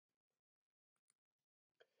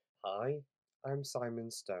Hi, I'm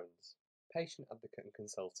Simon Stones, patient advocate and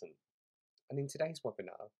consultant, and in today's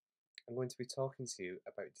webinar, I'm going to be talking to you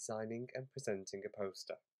about designing and presenting a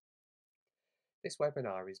poster. This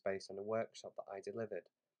webinar is based on a workshop that I delivered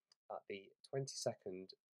at the 22nd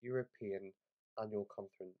European Annual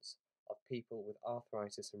Conference of People with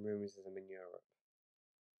Arthritis and Rheumatism in Europe.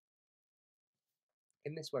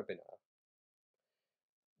 In this webinar,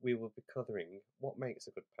 we will be covering what makes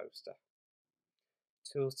a good poster,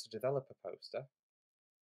 tools to develop a poster,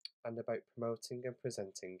 and about promoting and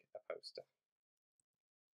presenting a poster.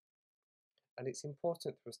 And it's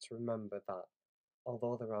important for us to remember that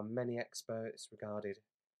although there are many experts regarded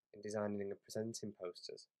in designing and presenting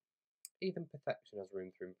posters, even perfection has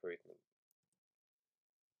room for improvement.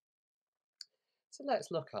 So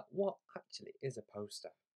let's look at what actually is a poster.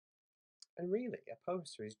 And really, a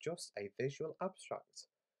poster is just a visual abstract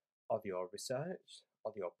of your research,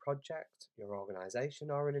 of your project, your organisation,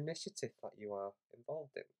 or an initiative that you are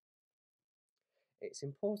involved in. It's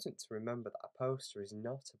important to remember that a poster is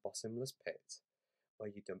not a bottomless pit where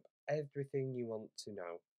you dump everything you want to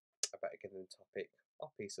know about a given topic or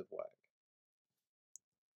piece of work.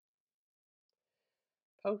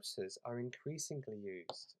 Posters are increasingly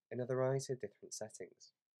used in a variety of different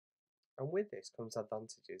settings, and with this comes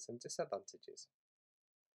advantages and disadvantages.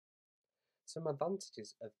 Some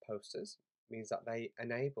advantages of posters means that they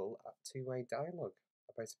enable a two-way dialogue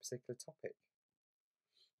about a particular topic.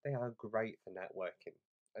 They are great for networking,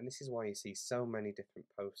 and this is why you see so many different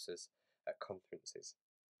posters at conferences.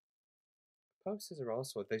 Posters are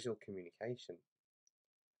also a visual communication,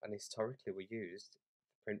 and historically were used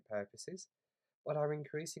for print purposes, but are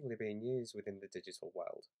increasingly being used within the digital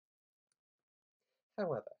world.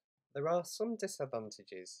 However, there are some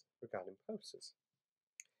disadvantages regarding posters.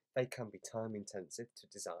 They can be time intensive to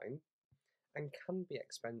design and can be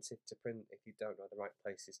expensive to print if you don't know the right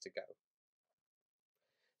places to go.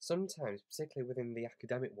 Sometimes, particularly within the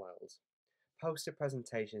academic world, poster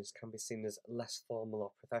presentations can be seen as less formal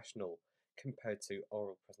or professional compared to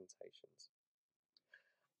oral presentations.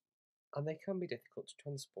 And they can be difficult to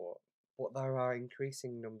transport, but there are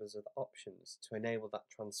increasing numbers of options to enable that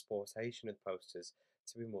transportation of posters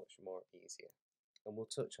to be much more easier. And we'll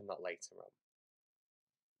touch on that later on.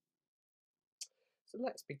 So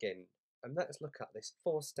let's begin and let's look at this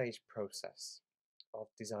four-stage process of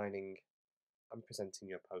designing and presenting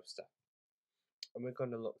your poster. And we're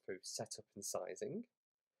going to look through setup and sizing,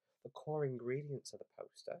 the core ingredients of the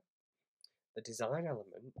poster, the design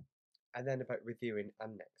element, and then about reviewing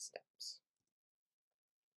and next steps.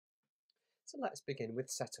 So let's begin with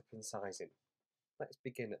setup and sizing. Let's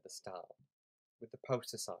begin at the start with the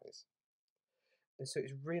poster size. And so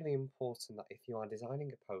it's really important that if you are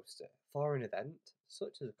designing a poster for an event,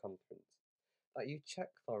 such as a conference, that you check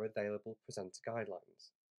for available presenter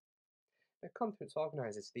guidelines. Now, conference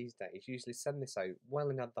organisers these days usually send this out well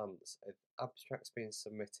in advance of abstracts being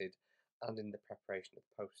submitted and in the preparation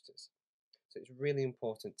of posters. So it's really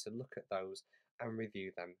important to look at those and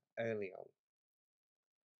review them early on.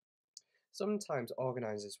 Sometimes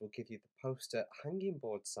organisers will give you the poster hanging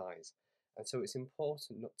board size, and so it's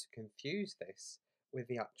important not to confuse this with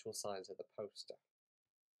the actual size of the poster.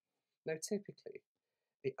 Now, typically,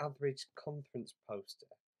 the average conference poster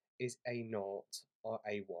is A0 or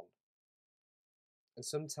A1. And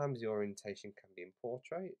sometimes the orientation can be in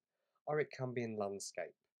portrait or it can be in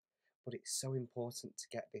landscape. But it's so important to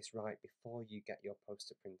get this right before you get your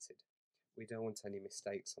poster printed. We don't want any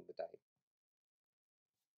mistakes on the day.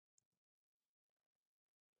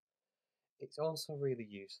 It's also really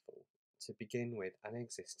useful to begin with an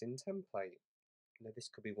existing template. Now, this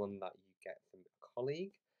could be one that you get from a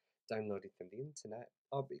colleague, downloaded from the internet,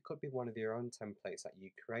 or it could be one of your own templates that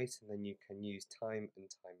you create and then you can use time and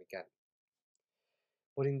time again.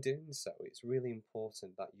 But in doing so, it's really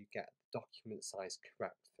important that you get the document size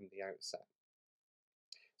correct from the outset.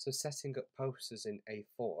 So setting up posters in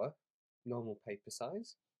A4, normal paper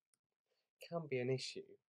size, can be an issue,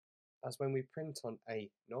 as when we print on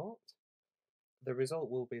A0, the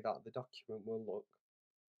result will be that the document will look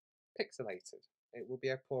pixelated. It will be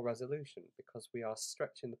a poor resolution because we are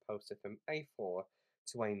stretching the poster from A4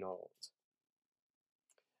 to A0.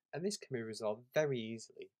 And this can be resolved very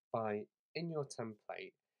easily by, in your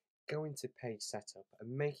template, going to page setup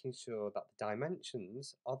and making sure that the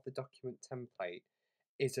dimensions of the document template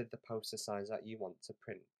is of the poster size that you want to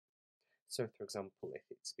print. So for example, if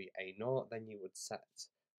it's to be A0, then you would set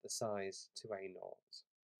the size to A0.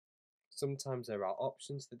 Sometimes there are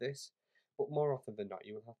options for this, but more often than not,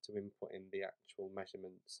 you will have to input in the actual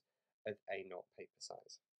measurements of A0 paper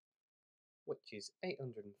size, which is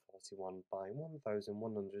 841 by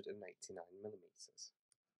 1189 millimeters.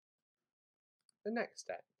 The next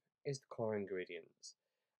step is the core ingredients,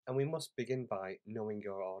 and we must begin by knowing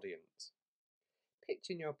your audience.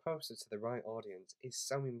 Pitching your poster to the right audience is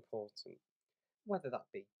so important, whether that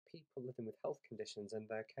be people living with health conditions and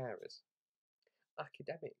their carers,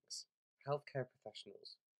 academics, healthcare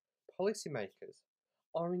professionals, policymakers,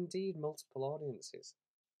 or indeed multiple audiences.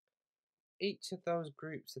 Each of those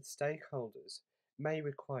groups of stakeholders may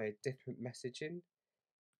require different messaging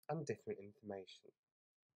and different information.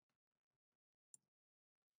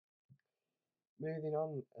 Moving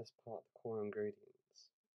on as part of the core ingredients,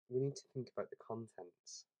 we need to think about the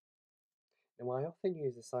contents. Now, I often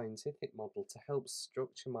use a scientific model to help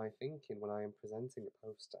structure my thinking when I am presenting a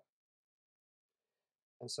poster.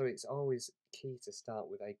 And so it's always key to start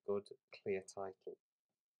with a good, clear title.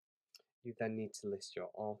 You then need to list your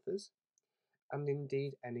authors and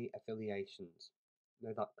indeed any affiliations.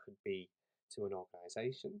 Now, that could be to an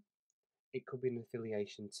organisation, it could be an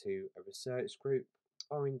affiliation to a research group,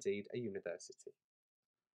 or indeed a university.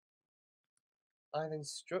 I then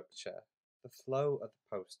structure the flow of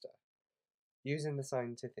the poster using the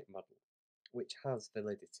scientific model, which has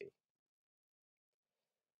validity.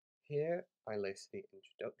 Here I list the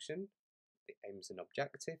introduction, the aims and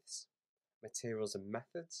objectives, materials and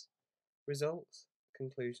methods, results,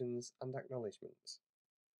 conclusions, and acknowledgements.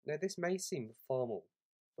 Now, this may seem formal,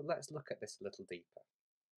 but let's look at this a little deeper.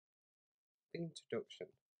 The introduction.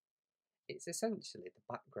 It's essentially the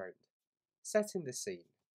background, setting the scene.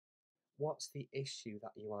 What's the issue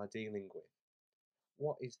that you are dealing with?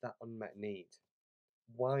 What is that unmet need?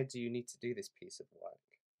 Why do you need to do this piece of work?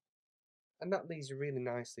 And that leads really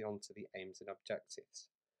nicely onto the aims and objectives.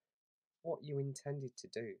 What you intended to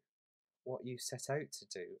do, what you set out to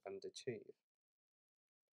do and achieve.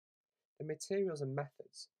 The materials and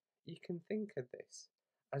methods, you can think of this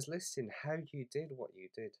as listing how you did what you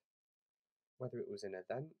did, whether it was an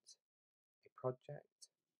event, a project,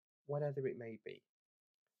 whatever it may be.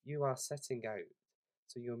 You are setting out,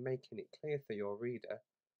 so you're making it clear for your reader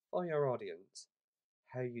or your audience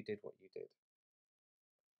how you did what you did.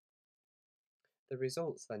 The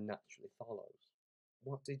results then naturally follows.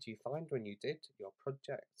 What did you find when you did your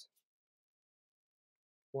project?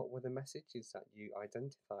 What were the messages that you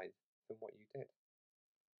identified from what you did?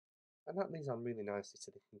 And that leads on really nicely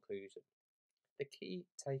to the conclusion. The key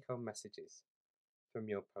take-home messages from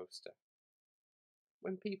your poster.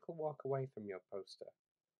 When people walk away from your poster,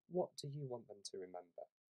 what do you want them to remember?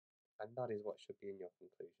 And that is what should be in your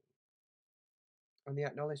conclusion. And the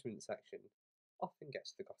acknowledgement section often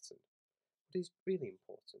gets forgotten, but is really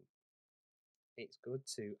important. It's good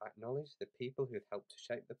to acknowledge the people who have helped to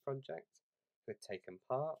shape the project, who have taken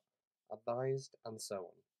part, advised, and so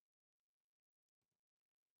on.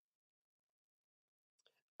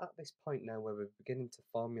 At this point now where we're beginning to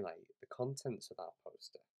formulate the contents of our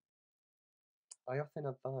poster, I often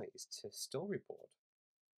advise to storyboard.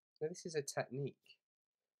 Now, this is a technique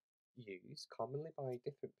used commonly by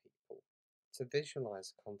different people to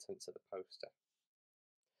visualise the contents of the poster.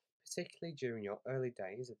 Particularly during your early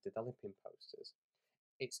days of developing posters,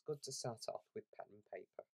 it's good to start off with pen and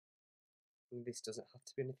paper. And this doesn't have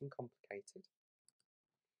to be anything complicated,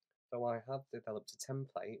 though I have developed a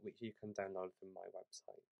template which you can download from my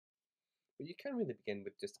website. But you can really begin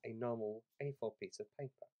with just a normal A4 piece of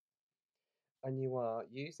paper. And you are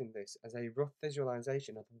using this as a rough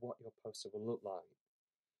visualization of what your poster will look like.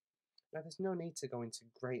 Now, there's no need to go into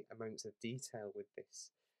great amounts of detail with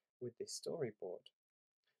this storyboard,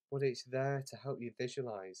 but it's there to help you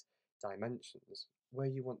visualize dimensions, where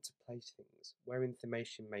you want to place things, where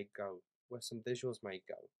information may go, where some visuals may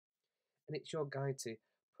go. And it's your guide to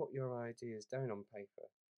put your ideas down on paper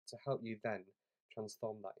to help you then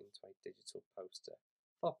transform that into a digital poster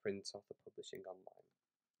for print or for publishing online.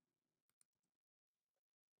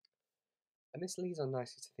 And this leads on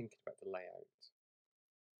nicely to thinking about the layout.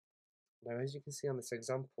 Now, as you can see on this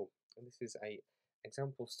example, and this is a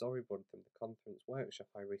example storyboard from the conference workshop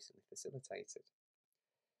I recently facilitated,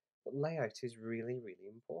 but layout is really,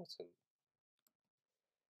 really important.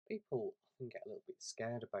 People often get a little bit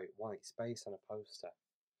scared about white space on a poster,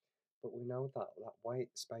 but we know that that white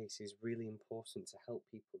space is really important to help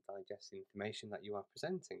people digest the information that you are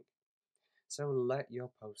presenting. So let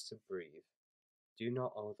your poster breathe. Do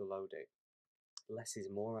not overload it. Less is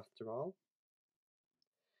more after all.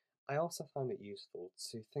 I also found it useful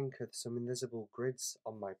to think of some invisible grids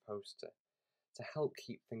on my poster to help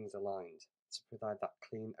keep things aligned, to provide that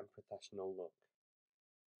clean and professional look.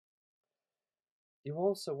 You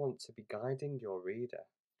also want to be guiding your reader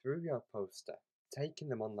through your poster, taking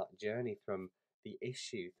them on that journey from the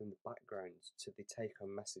issue, from the background, to the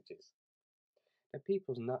take-home messages. Now,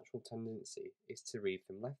 people's natural tendency is to read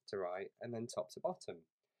from left to right and then top to bottom,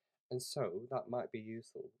 and so that might be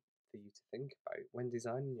useful for you to think about when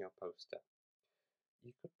designing your poster.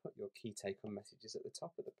 You could put your key take home messages at the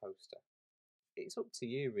top of the poster. It's up to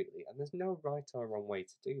you really, and there's no right or wrong way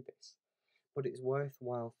to do this, but it's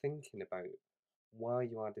worthwhile thinking about why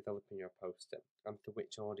you are developing your poster and for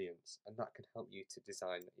which audience, and that can help you to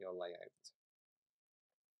design your layout.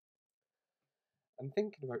 And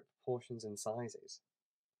thinking about proportions and sizes.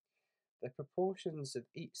 The proportions of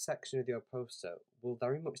each section of your poster will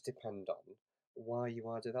very much depend on why you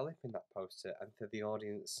are developing that poster and for the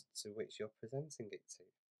audience to which you're presenting it to.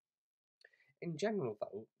 In general,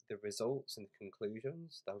 though, the results and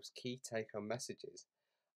conclusions, those key take home messages,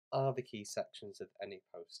 are the key sections of any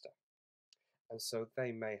poster, and so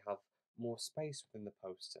they may have more space within the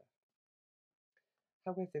poster.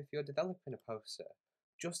 However, if you're developing a poster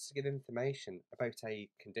just to give information about a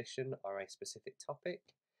condition or a specific topic,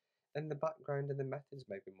 then the background and the methods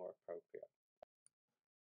may be more appropriate.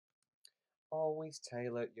 Always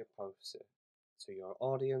tailor your poster to your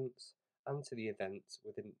audience and to the event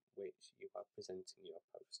within which you are presenting your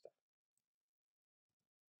poster.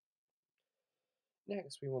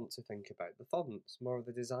 Next, we want to think about the fonts, more of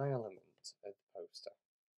the design element of the poster.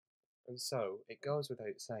 And so, it goes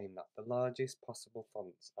without saying that the largest possible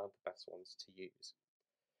fonts are the best ones to use.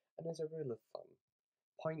 And as a rule of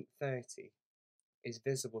thumb, 0.30 is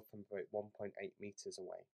visible from about 1.8 metres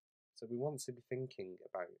away. So we want to be thinking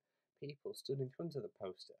about people stood in front of the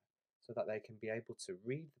poster so that they can be able to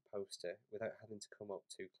read the poster without having to come up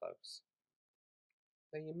too close.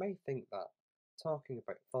 Now you may think that talking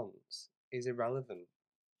about fonts is irrelevant,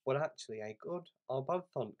 but actually a good or bad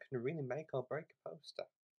font can really make or break a poster.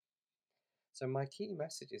 So my key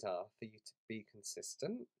messages are for you to be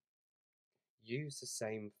consistent, use the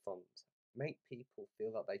same font, make people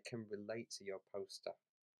feel that they can relate to your poster.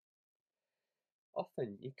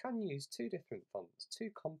 Often you can use two different fonts, two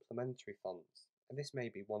complementary fonts, and this may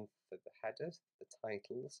be one for the headers, the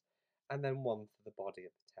titles, and then one for the body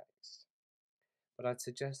of the text. But I'd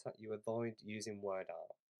suggest that you avoid using word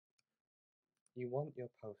art. You want your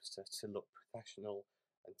poster to look professional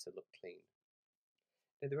and to look clean.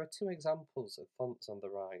 Now, there are two examples of fonts on the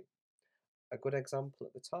right, a good example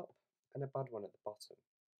at the top and a bad one at the bottom.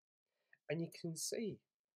 And you can see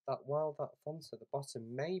that while that font at the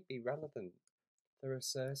bottom may be relevant for a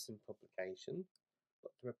certain publication,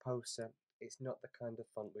 but for a poster, it's not the kind of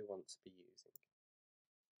font we want to be using.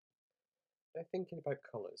 Now, thinking about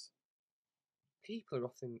colours. People are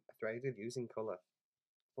often afraid of using colour,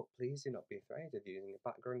 but please do not be afraid of using a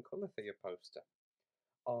background colour for your poster,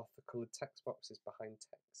 or for coloured text boxes behind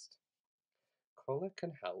text. Colour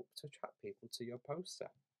can help to attract people to your poster.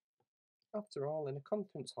 After all, in a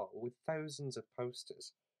conference hall with thousands of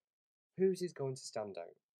posters, whose is going to stand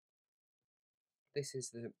out? This is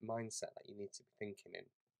the mindset that you need to be thinking in.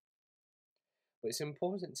 But it's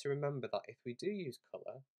important to remember that if we do use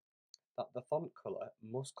colour, that the font colour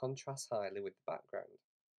must contrast highly with the background.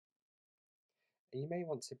 And you may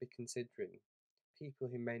want to be considering people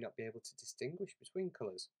who may not be able to distinguish between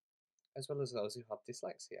colours, as well as those who have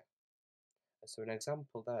dyslexia. And so an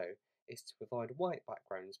example there is to avoid white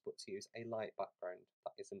backgrounds but to use a light background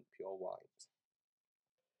that isn't pure white.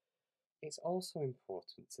 It's also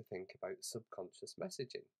important to think about subconscious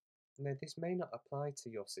messaging. Now, this may not apply to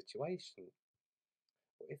your situation,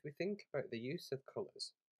 but if we think about the use of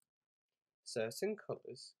colours, certain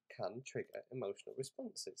colours can trigger emotional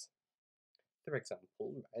responses. For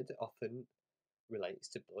example, red often relates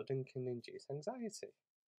to blood and can induce anxiety,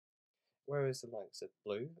 whereas the likes of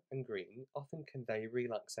blue and green often convey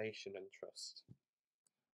relaxation and trust.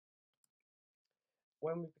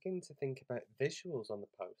 When we begin to think about visuals on the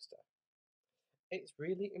poster, it's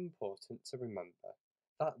really important to remember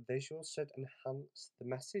that visuals should enhance the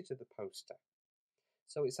message of the poster.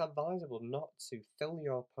 So it's advisable not to fill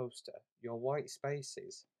your poster, your white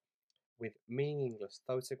spaces, with meaningless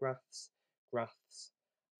photographs, graphs,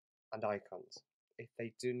 and icons if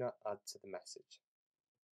they do not add to the message.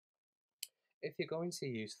 If you're going to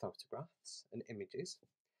use photographs and images,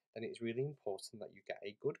 then it's really important that you get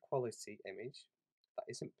a good quality image that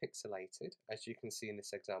isn't pixelated, as you can see in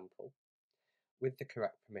this example, with the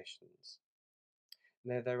correct permissions.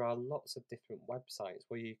 Now, there are lots of different websites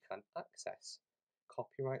where you can access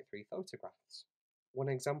copyright-free photographs. One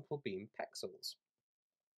example being Pexels.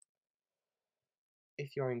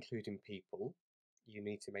 If you're including people, you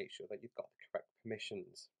need to make sure that you've got the correct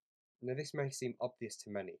permissions. Now, this may seem obvious to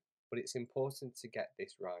many, but it's important to get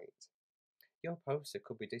this right. Your poster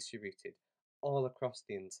could be distributed all across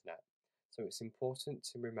the internet, so it's important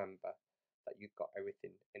to remember that you've got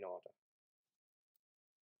everything in order.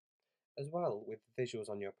 As well, with visuals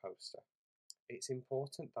on your poster, it's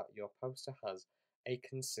important that your poster has a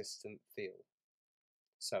consistent feel.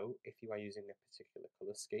 So, if you are using a particular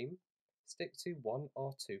colour scheme, stick to one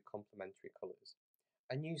or two complementary colours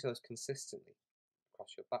and use those consistently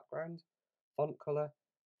across your background, font colour,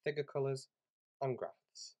 figure colours, and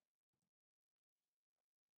graphs.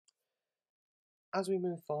 As we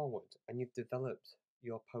move forward and you've developed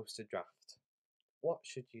your poster draft, what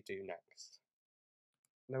should you do next?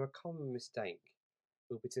 Now, a common mistake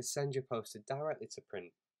will be to send your poster directly to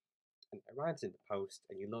print, and it arrives in the post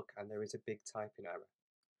and you look and there is a big typing error.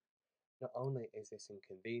 Not only is this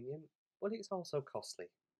inconvenient, but it's also costly,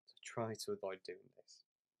 so try to avoid doing this.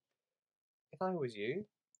 If I was you,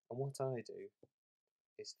 and what I do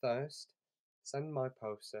is first send my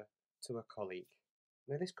poster to a colleague.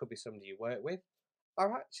 Now, this could be somebody you work with,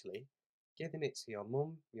 or actually giving it to your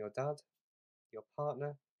mum, your dad, your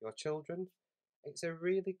partner, your children. It's a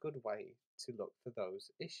really good way to look for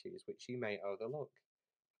those issues which you may overlook.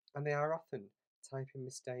 And they are often typing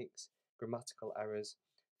mistakes, grammatical errors,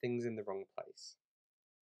 things in the wrong place.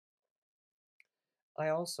 I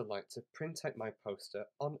also like to print out my poster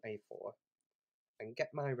on A4 and get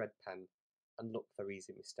my red pen and look for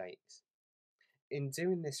easy mistakes. In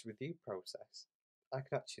doing this review process, I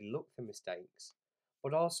can actually look for mistakes,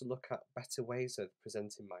 but also look at better ways of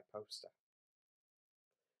presenting my poster.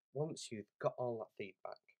 Once you've got all that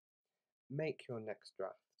feedback, make your next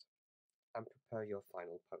draft and prepare your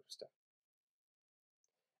final poster.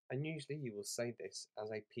 And usually you will save this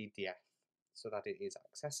as a PDF so that it is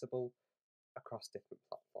accessible across different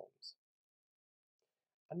platforms.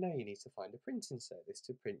 And now you need to find a printing service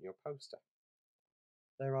to print your poster.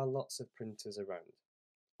 There are lots of printers around.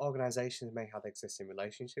 Organisations may have existing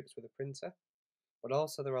relationships with a printer, but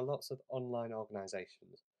also there are lots of online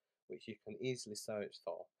organisations which you can easily search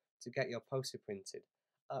for to get your poster printed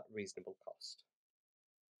at reasonable cost.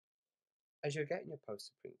 As you're getting your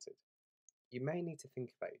poster printed, you may need to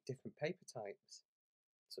think about different paper types,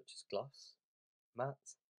 such as gloss,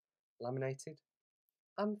 matte, laminated,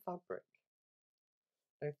 and fabric.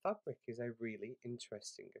 Now, fabric is a really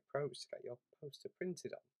interesting approach to get your poster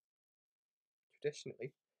printed on.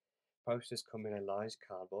 Traditionally, posters come in a large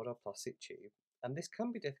cardboard or plastic tube, and this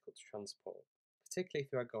can be difficult to transport, particularly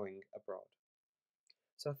if you are going abroad.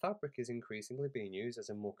 So fabric is increasingly being used as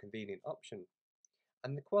a more convenient option,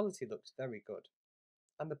 and the quality looks very good,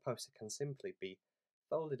 and the poster can simply be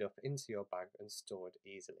folded up into your bag and stored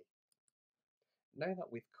easily. Now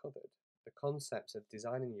that we've covered the concepts of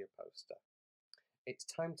designing your poster, it's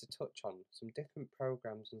time to touch on some different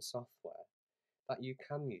programs and software that you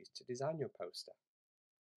can use to design your poster.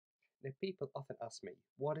 Now, people often ask me,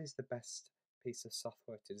 what is the best piece of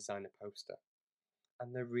software to design a poster?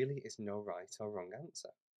 And there really is no right or wrong answer.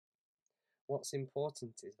 What's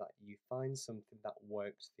important is that you find something that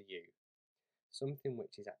works for you, something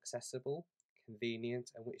which is accessible,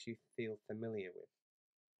 convenient, and which you feel familiar with.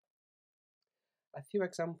 A few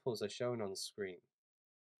examples are shown on screen.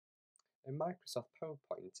 And Microsoft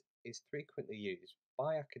PowerPoint is frequently used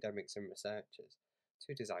by academics and researchers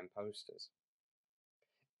to design posters.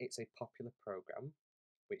 It's a popular program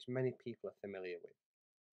which many people are familiar with.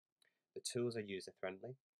 The tools are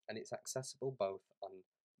user-friendly and it's accessible both on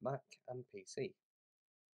Mac and PC.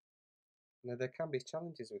 Now, there can be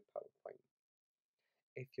challenges with PowerPoint.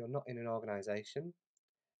 If you're not in an organisation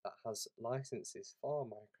that has licenses for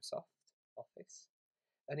Microsoft Office,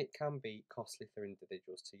 then it can be costly for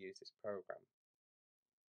individuals to use this program.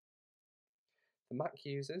 For Mac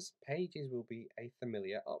users, Pages will be a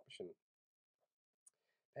familiar option.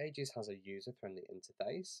 Pages has a user-friendly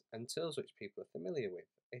interface and tools which people are familiar with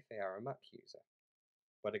if they are a Mac user.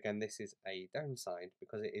 But again, this is a downside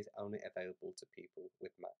because it is only available to people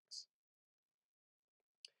with Macs.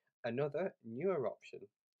 Another newer option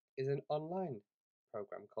is an online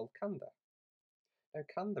program called Canva. Now,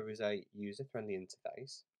 Canva is a user-friendly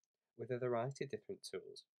interface with a variety of different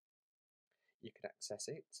tools. You can access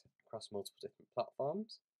it across multiple different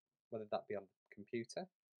platforms, whether that be on the computer,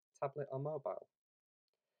 tablet, or mobile.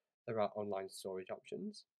 There are online storage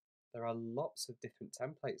options, there are lots of different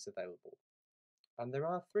templates available, and there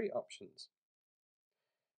are free options.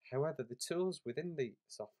 However, the tools within the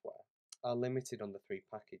software are limited on the free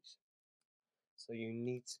package, so you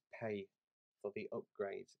need to pay for the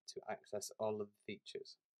upgrade to access all of the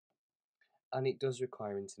features. And it does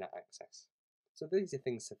require internet access. So these are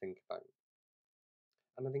things to think about.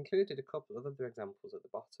 And I've included a couple of other examples at the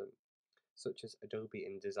bottom, such as Adobe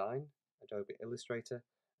InDesign, Adobe Illustrator,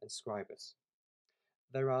 and Scribus.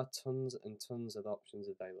 There are tons and tons of options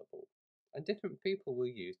available, and different people will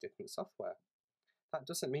use different software. That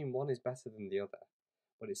doesn't mean one is better than the other,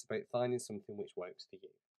 but it's about finding something which works for you.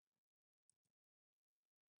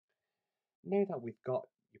 Now that we've got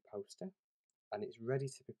your poster and it's ready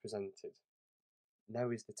to be presented,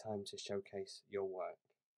 now is the time to showcase your work.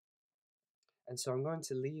 And so I'm going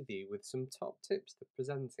to leave you with some top tips for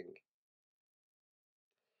presenting.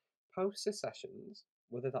 Poster sessions,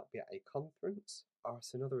 whether that be at a conference or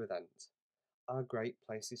at another event, are great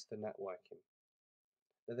places for networking.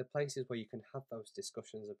 They're the places where you can have those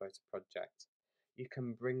discussions about a project. You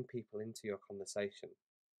can bring people into your conversation.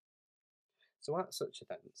 So at such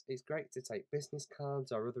events, it's great to take business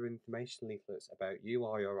cards or other information leaflets about you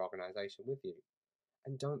or your organisation with you,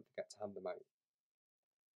 and don't forget to hand them out.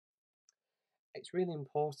 It's really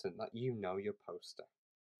important that you know your poster.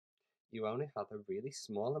 You only have a really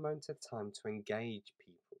small amount of time to engage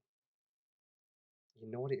people.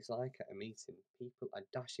 You know what it's like at a meeting. People are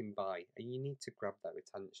dashing by and you need to grab their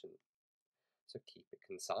attention. So keep it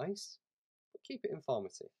concise, but keep it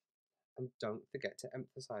informative. And don't forget to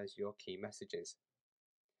emphasise your key messages.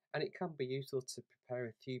 And it can be useful to prepare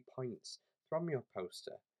a few points from your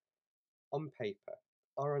poster on paper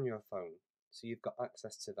or on your phone so you've got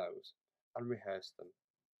access to those and rehearse them.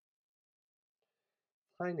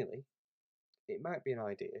 Finally, it might be an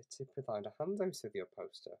idea to provide a handout of your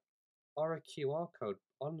poster or a QR code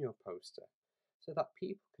on your poster so that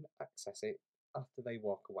people can access it after they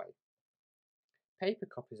walk away. Paper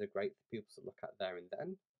copies are great for people to look at there and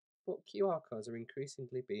then, but QR codes are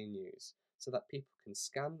increasingly being used so that people can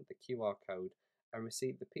scan the QR code and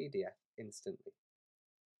receive the PDF instantly.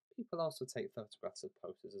 People also take photographs of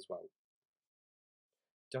posters as well.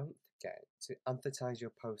 Don't forget to advertise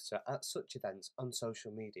your poster at such events on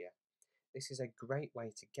social media. This is a great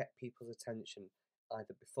way to get people's attention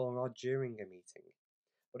either before or during a meeting,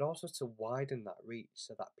 but also to widen that reach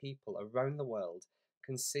so that people around the world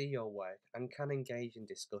can see your work and can engage in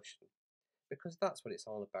discussion, because that's what it's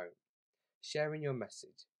all about. Sharing your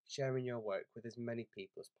message, sharing your work with as many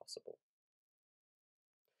people as possible.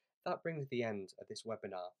 That brings the end of this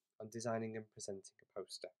webinar on designing and presenting a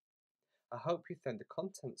poster. I hope you found the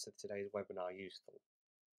contents of today's webinar useful.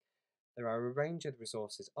 There are a range of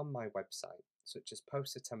resources on my website, such as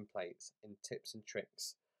poster templates and tips and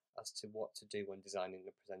tricks as to what to do when designing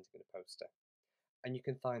and presenting a poster. And you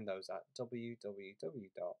can find those at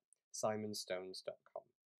www.simonstones.com.